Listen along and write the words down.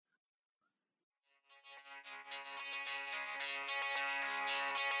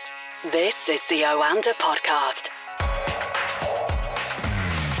This is the Oanda Podcast.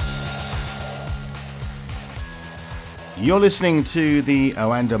 You're listening to the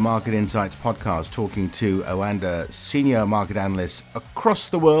Oanda Market Insights podcast, talking to Oanda senior market analysts across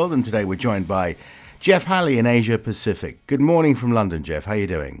the world. And today we're joined by Jeff Halley in Asia Pacific. Good morning from London, Jeff. How are you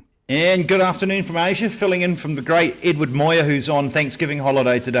doing? And good afternoon from Asia, filling in from the great Edward Moyer, who's on Thanksgiving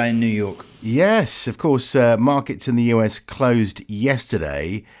holiday today in New York. Yes, of course, markets in the US closed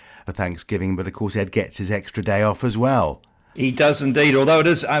yesterday for Thanksgiving, but of course Ed gets his extra day off as well. He does indeed, although it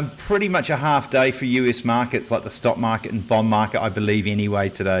is pretty much a half day for US markets, like the stock market and bond market, I believe, anyway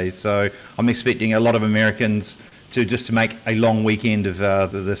today. So I'm expecting a lot of Americans to make a long weekend of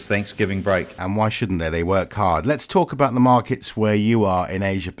this Thanksgiving break. And why shouldn't they? They work hard. Let's talk about the markets where you are in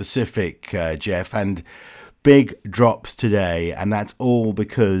Asia Pacific, Jeff, and big drops today. And that's all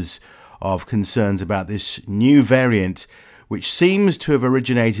because of concerns about this new variant, which seems to have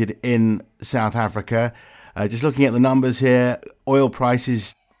originated in South Africa. Just looking at the numbers here, oil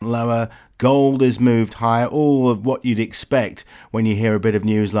prices lower, gold has moved higher, all of what you'd expect when you hear a bit of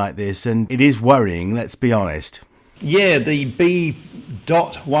news like this. And it is worrying, let's be honest. Yeah, the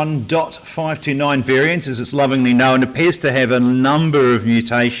B.1.529 variant, as it's lovingly known, appears to have a number of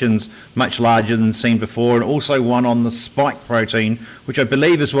mutations much larger than seen before, and also one on the spike protein, which I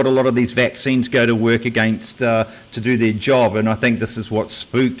believe is what a lot of these vaccines go to work against to do their job. And I think this is what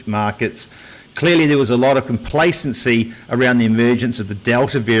spooked markets. Clearly, there was a lot of complacency around the emergence of the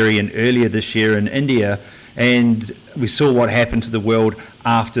Delta variant earlier this year in India, and we saw what happened to the world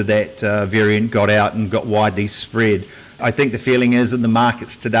after that variant got out and got widely spread. I think the feeling is in the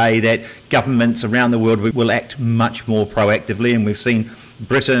markets today that governments around the world will act much more proactively, and we've seen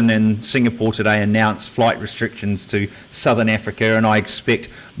Britain and Singapore today announce flight restrictions to Southern Africa, and I expect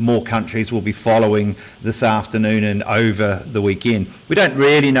more countries will be following this afternoon and over the weekend. We don't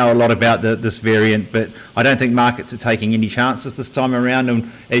really know a lot about this variant, but I don't think markets are taking any chances this time around,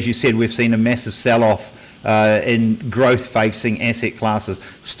 and as you said, we've seen a massive sell-off in growth-facing asset classes.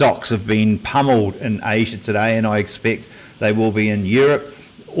 Stocks have been pummeled in Asia today, and I expect they will be in Europe.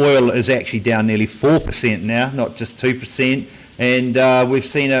 Oil is actually down nearly 4% now, not just 2%. And we've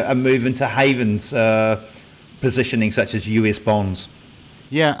seen a move into havens positioning, such as US bonds.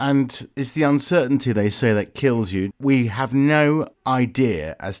 Yeah, and it's the uncertainty, they say, that kills you. We have no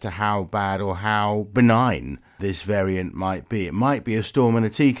idea as to how bad or how benign this variant might be. It might be a storm in a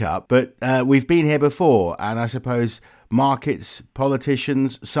teacup, but we've been here before, and I suppose markets,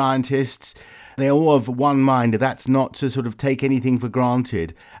 politicians, scientists, they all have one mind, that's not to sort of take anything for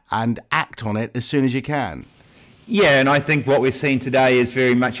granted and act on it as soon as you can. Yeah, and I think what we're seeing today is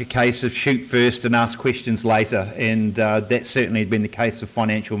very much a case of shoot first and ask questions later, and that certainly has been the case with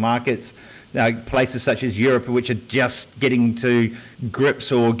financial markets. Places such as Europe, which are just getting to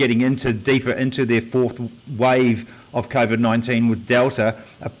grips or getting deeper into their fourth wave of COVID-19 with Delta,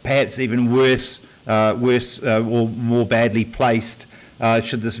 are perhaps even worse or more badly placed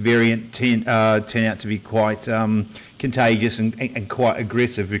should this variant turn out to be quite contagious and quite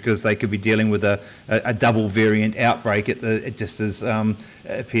aggressive, because they could be dealing with a double variant outbreak it just as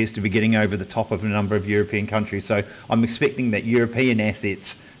appears to be getting over the top of a number of European countries. So I'm expecting that European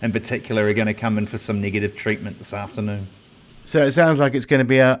assets in particular are going to come in for some negative treatment this afternoon. So it sounds like it's going to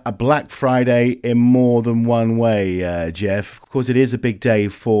be a Black Friday in more than one way, Jeff. Of course, it is a big day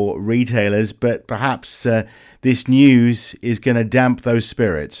for retailers, but perhaps this news is going to damp those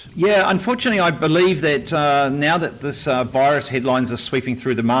spirits. Yeah, unfortunately, I believe that now that this virus headlines are sweeping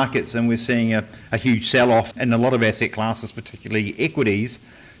through the markets and we're seeing a huge sell-off in a lot of asset classes, particularly equities,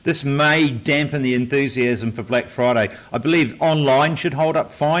 this may dampen the enthusiasm for Black Friday. I believe online should hold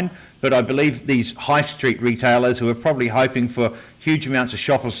up fine, but I believe these high street retailers who are probably hoping for huge amounts of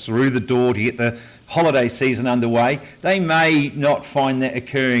shoppers through the door to get the holiday season underway, they may not find that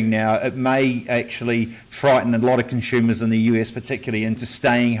occurring now. It may actually frighten a lot of consumers in the US particularly into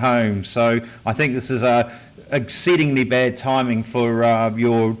staying home. So I think this is exceedingly bad timing for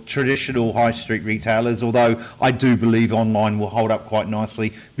your traditional high street retailers, although I do believe online will hold up quite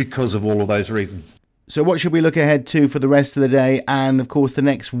nicely because of all of those reasons. So what should we look ahead to for the rest of the day and, of course, the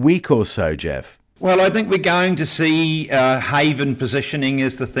next week or so, Jeff? Well, I think we're going to see haven positioning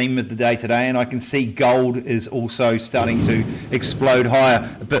as the theme of the day today, and I can see gold is also starting to explode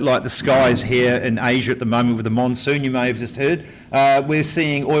higher, a bit like the skies here in Asia at the moment with the monsoon you may have just heard. We're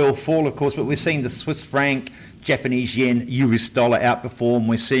seeing oil fall, of course, but we're seeing the Swiss franc, Japanese yen, US dollar outperform.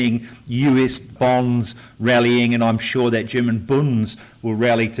 We're seeing US bonds rallying, and I'm sure that German bunds will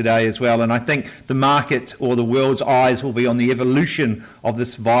rally today as well. And I think the market or the world's eyes will be on the evolution of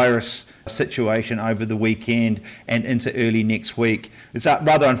this virus situation over the weekend and into early next week. It's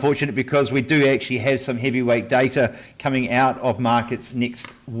rather unfortunate because we do actually have some heavyweight data coming out of markets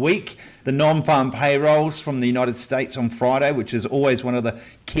next week. The non-farm payrolls from the United States on Friday, which is always one of the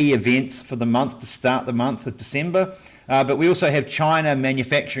key events for the month to start the month of December. But we also have China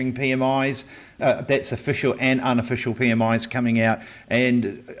manufacturing PMIs, that's official and unofficial PMIs coming out.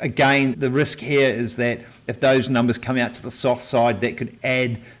 And again, the risk here is that if those numbers come out to the soft side, that could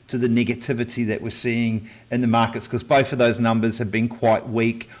add to the negativity that we're seeing in the markets, because both of those numbers have been quite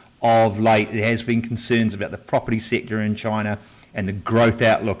weak of late. There has been concerns about the property sector in China and the growth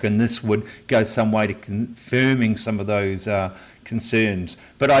outlook, and this would go some way to confirming some of those concerns.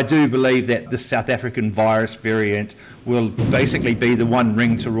 But I do believe that the South African virus variant will basically be the one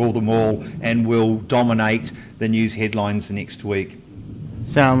ring to rule them all and will dominate the news headlines next week.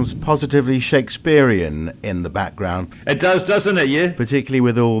 Sounds positively Shakespearean in the background. It does, doesn't it? Yeah. Particularly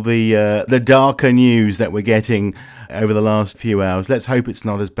with all the darker news that we're getting over the last few hours. Let's hope it's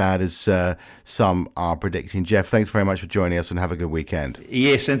not as bad as some are predicting. Jeff, thanks very much for joining us and have a good weekend.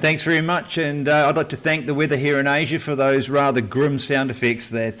 Yes, and thanks very much. And I'd like to thank the weather here in Asia for those rather grim sound effects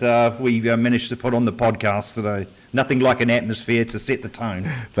that we managed to put on the podcast today. Nothing like an atmosphere to set the tone.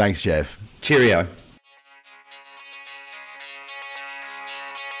 Thanks, Jeff. Cheerio.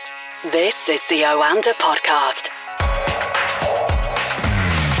 This is the Oanda Podcast.